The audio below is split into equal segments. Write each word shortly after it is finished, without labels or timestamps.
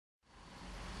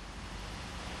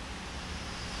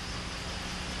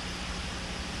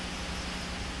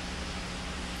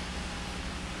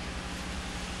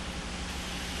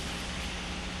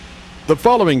The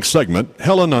following segment,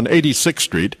 Helen on 86th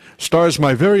Street, stars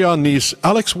my very own niece,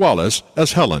 Alex Wallace,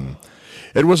 as Helen.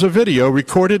 It was a video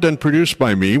recorded and produced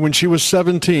by me when she was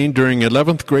 17 during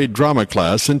 11th grade drama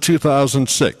class in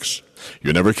 2006.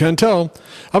 You never can tell.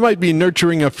 I might be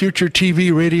nurturing a future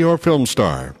TV, radio, or film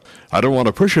star. I don't want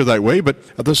to push her that way, but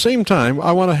at the same time,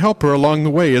 I want to help her along the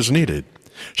way as needed.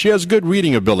 She has good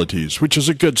reading abilities, which is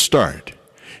a good start.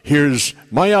 Here's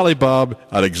my ALLYBOB,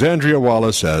 Alexandria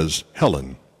Wallace, as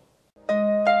Helen.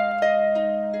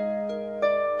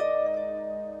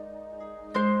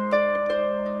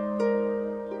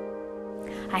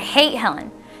 I hate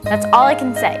Helen. That's all I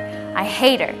can say. I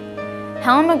hate her.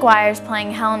 Helen McGuire's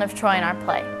playing Helen of Troy in our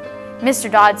play. Mr.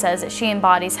 Dodd says that she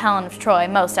embodies Helen of Troy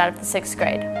most out of the 6th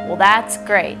grade. Well, that's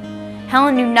great.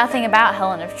 Helen knew nothing about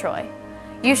Helen of Troy.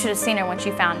 You should have seen her when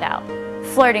she found out.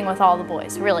 Flirting with all the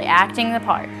boys, really acting the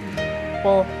part.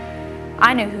 Well,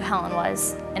 I knew who Helen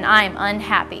was, and I am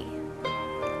unhappy.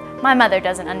 My mother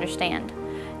doesn't understand.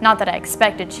 Not that I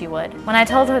expected she would. When I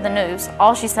told her the news,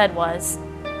 all she said was,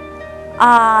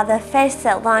 "Ah, the face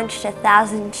that launched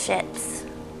 1,000 ships."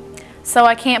 So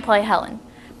I can't play Helen.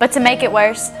 But to make it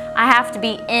worse, I have to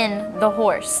be in the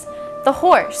horse. The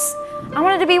horse. I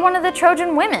wanted to be one of the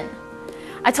Trojan women.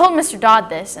 I told Mr. Dodd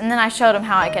this, and then I showed him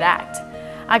how I could act.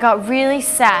 I got really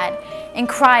sad and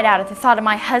cried out at the thought of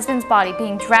my husband's body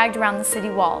being dragged around the city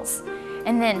walls.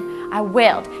 And then I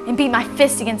wailed and beat my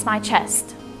fist against my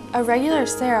chest. A regular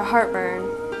Sarah heartburn.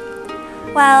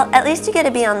 Well, at least you get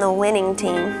to be on the winning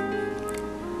team.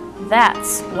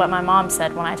 That's what my mom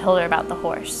said when I told her about the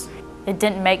horse. It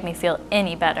didn't make me feel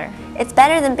any better. It's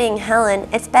better than being Helen.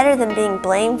 It's better than being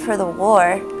blamed for the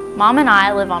war. Mom and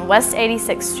I live on West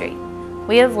 86th Street.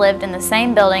 We have lived in the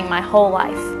same building my whole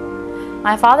life.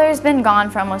 My father has been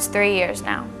gone for almost 3 years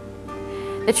now.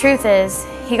 The truth is,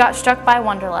 he got struck by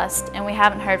wanderlust and we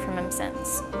haven't heard from him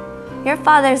since. Your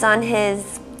father's on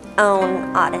his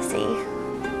own odyssey.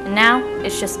 And now,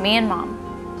 it's just me and Mom.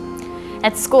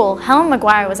 At school, Helen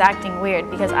McGuire was acting weird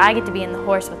because I get to be in the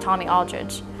horse with Tommy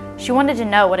Aldridge. She wanted to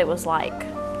know what it was like.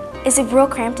 Is it real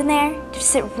cramped in there? Do you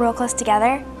sit real close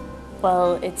together?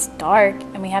 Well, it's dark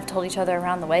and we have to hold each other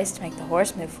around the waist to make the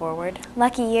horse move forward.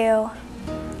 Lucky you.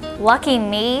 Lucky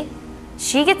me?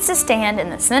 She gets to stand in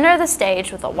the center of the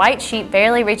stage with a white sheet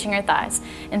barely reaching her thighs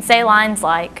and say lines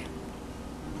like,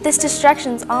 "This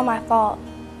destruction's all my fault.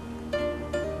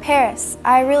 Paris,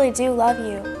 I really do love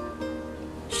you."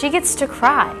 She gets to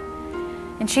cry,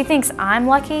 and she thinks I'm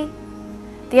lucky.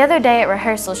 The other day at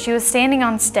rehearsal, she was standing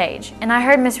on stage, and I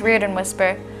heard Miss Reardon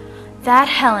whisper, "That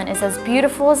Helen is as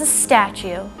beautiful as a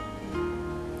statue."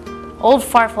 Old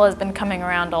Farfel has been coming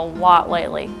around a lot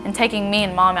lately and taking me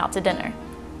and Mom out to dinner.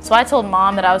 So I told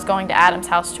Mom that I was going to Adam's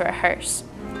house to rehearse.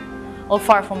 Old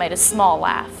Farfel made a small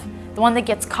laugh, the one that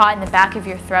gets caught in the back of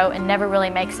your throat and never really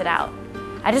makes it out.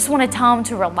 I just want to tell him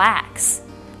to relax.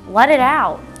 Let it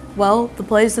out. Well, the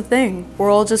play's the thing.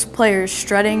 We're all just players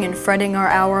strutting and fretting our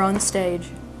hour on stage.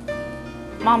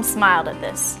 Mom smiled at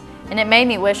this, and it made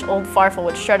me wish Old Farfel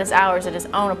would strut his hours at his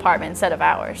own apartment instead of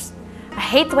ours. I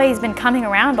hate the way he's been coming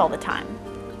around all the time.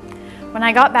 When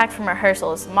I got back from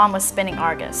rehearsals, Mom was spinning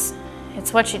Argus.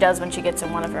 It's what she does when she gets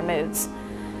in one of her moods.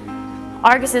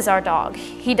 Argus is our dog.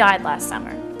 He died last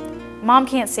summer. Mom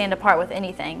can't stand to part with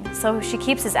anything, so she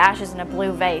keeps his ashes in a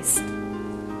blue vase.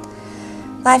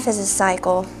 Life is a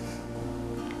cycle.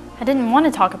 I didn't want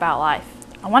to talk about life.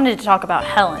 I wanted to talk about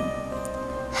Helen.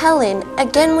 Helen,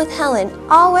 again with Helen,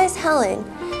 always Helen.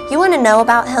 You want to know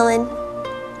about Helen?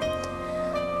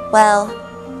 Well,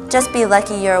 just be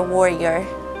lucky you're a warrior.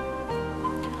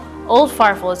 Old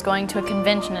Farfel is going to a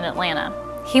convention in Atlanta.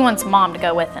 He wants Mom to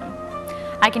go with him.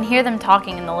 I can hear them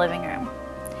talking in the living room.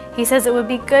 He says it would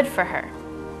be good for her.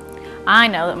 I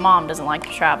know that Mom doesn't like to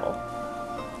travel.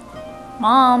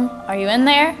 Mom, are you in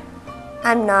there?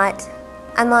 I'm not.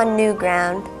 I'm on new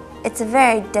ground. It's a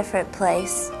very different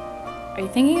place. Are you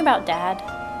thinking about Dad?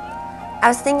 I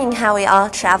was thinking how we all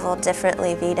travel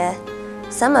differently, Vita.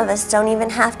 Some of us don't even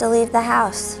have to leave the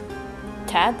house.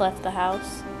 Dad left the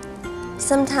house.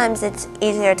 Sometimes it's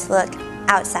easier to look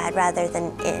outside rather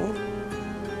than in.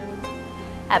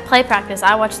 At play practice,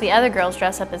 I watched the other girls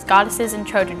dress up as goddesses and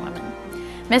Trojan women.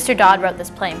 Mr. Dodd wrote this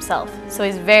play himself, so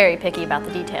he's very picky about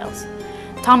the details.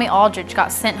 Tommy Aldridge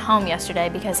got sent home yesterday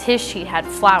because his sheet had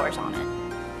flowers on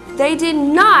it. They did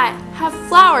not have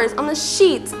flowers on the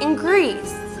sheets in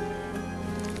Greece.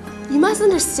 You must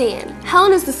understand,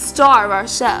 Helen is the star of our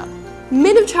show.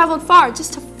 Men have traveled far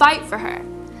just to fight for her.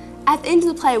 At the end of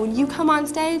the play, when you come on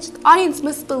stage, the audience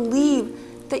must believe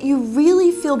that you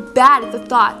really feel bad at the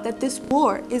thought that this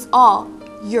war is all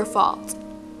your fault.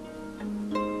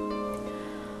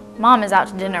 Mom is out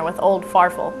to dinner with old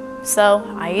Farfel, so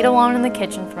I eat alone in the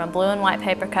kitchen from a blue and white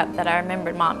paper cup that I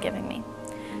remembered Mom giving me.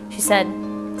 She said,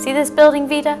 "See this building,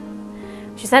 Vita?"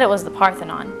 She said it was the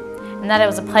Parthenon, and that it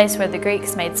was a place where the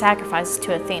Greeks made sacrifices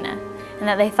to Athena, and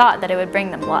that they thought that it would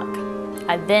bring them luck.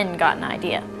 I then got an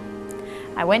idea.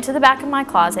 I went to the back of my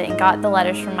closet and got the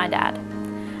letters from my dad.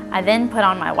 I then put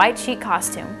on my white sheet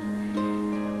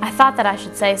costume. I thought that I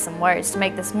should say some words to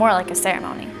make this more like a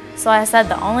ceremony, so I said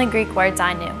the only Greek words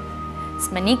I knew.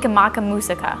 Smanika maka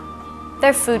musika.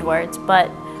 They're food words, but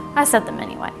I said them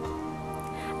anyway.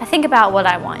 I think about what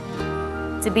I want.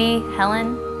 To be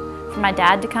Helen, for my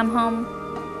dad to come home.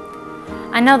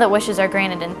 I know that wishes are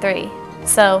granted in 3,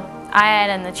 so I add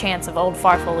in the chance of old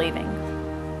Farfel leaving.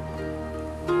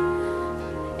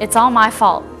 It's all my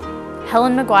fault.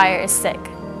 Helen McGuire is sick.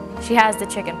 She has the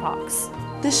chicken pox.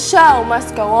 The show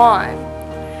must go on.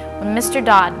 When Mr.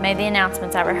 Dodd made the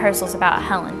announcements at rehearsals about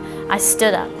Helen, I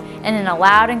stood up and in a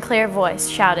loud and clear voice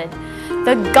shouted,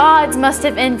 "The gods must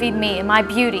have envied me and my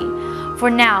beauty,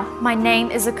 for now my name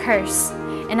is a curse,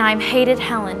 and I am hated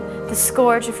Helen, the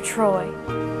scourge of Troy."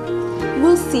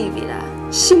 We'll see, Vita.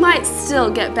 She might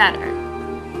still get better.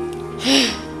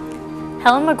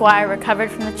 Helen McGuire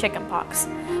recovered from the chicken pox,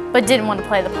 but didn't want to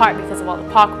play the part because of all the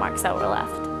pockmarks that were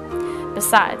left.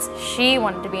 Besides, she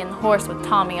wanted to be in the horse with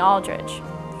Tommy Aldridge.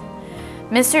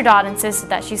 Mr. Dodd insisted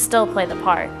that she still play the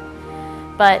part,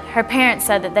 but her parents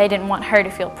said that they didn't want her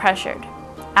to feel pressured.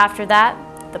 After that,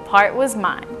 the part was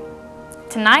mine.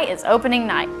 Tonight is opening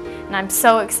night, and I'm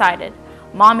so excited.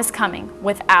 Mom is coming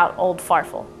without old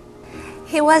Farfel.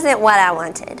 He wasn't what I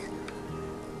wanted.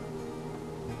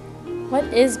 What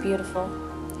is beautiful?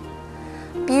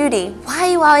 Beauty. Why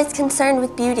are you always concerned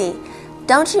with beauty?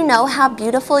 Don't you know how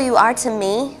beautiful you are to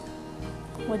me?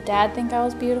 Would Dad think I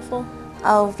was beautiful?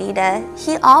 Oh, Vita,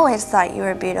 he always thought you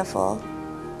were beautiful.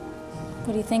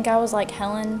 Would he think I was like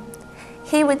Helen?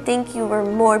 He would think you were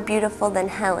more beautiful than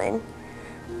Helen.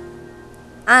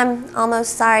 I'm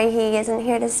almost sorry he isn't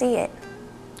here to see it.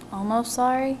 Almost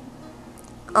sorry?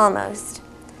 Almost.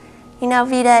 You know,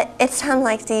 Vita, it's times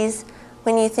like these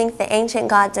when you think the ancient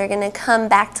gods are going to come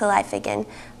back to life again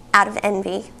out of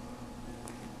envy.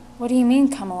 What do you mean,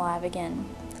 come alive again?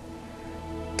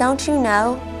 Don't you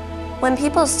know? When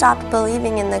people stopped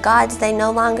believing in the gods, they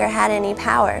no longer had any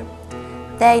power.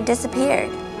 They disappeared.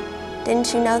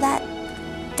 Didn't you know that?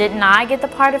 Didn't I get the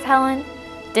part of Helen?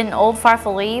 Didn't old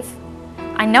Farfel leave?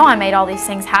 I know I made all these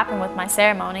things happen with my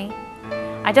ceremony.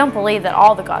 I don't believe that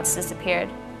all the gods disappeared,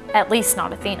 at least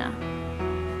not Athena.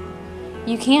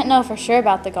 You can't know for sure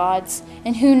about the gods,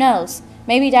 and who knows,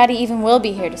 maybe Daddy even will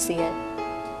be here to see it.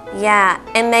 Yeah,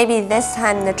 and maybe this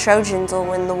time the Trojans will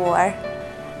win the war.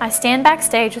 I stand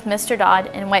backstage with Mr.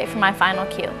 Dodd and wait for my final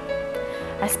cue.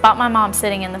 I spot my mom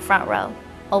sitting in the front row,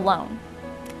 alone.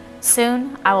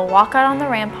 Soon, I will walk out on the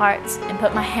ramparts and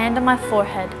put my hand on my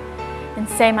forehead and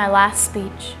say my last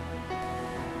speech.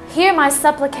 Hear my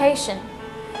supplication.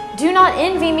 Do not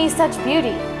envy me such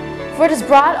beauty, for it has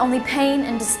brought only pain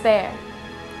and despair.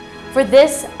 For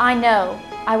this I know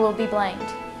I will be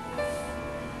blamed.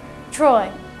 Troy,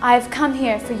 I have come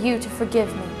here for you to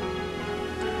forgive me.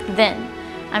 Then,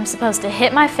 I'm supposed to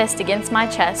hit my fist against my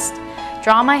chest,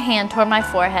 draw my hand toward my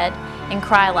forehead, and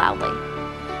cry loudly.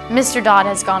 Mr. Dodd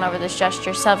has gone over this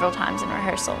gesture several times in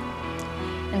rehearsal.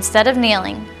 Instead of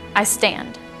kneeling, I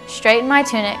stand, straighten my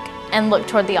tunic, and look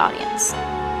toward the audience,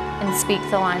 and speak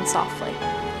the line softly,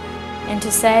 and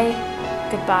to say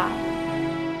goodbye.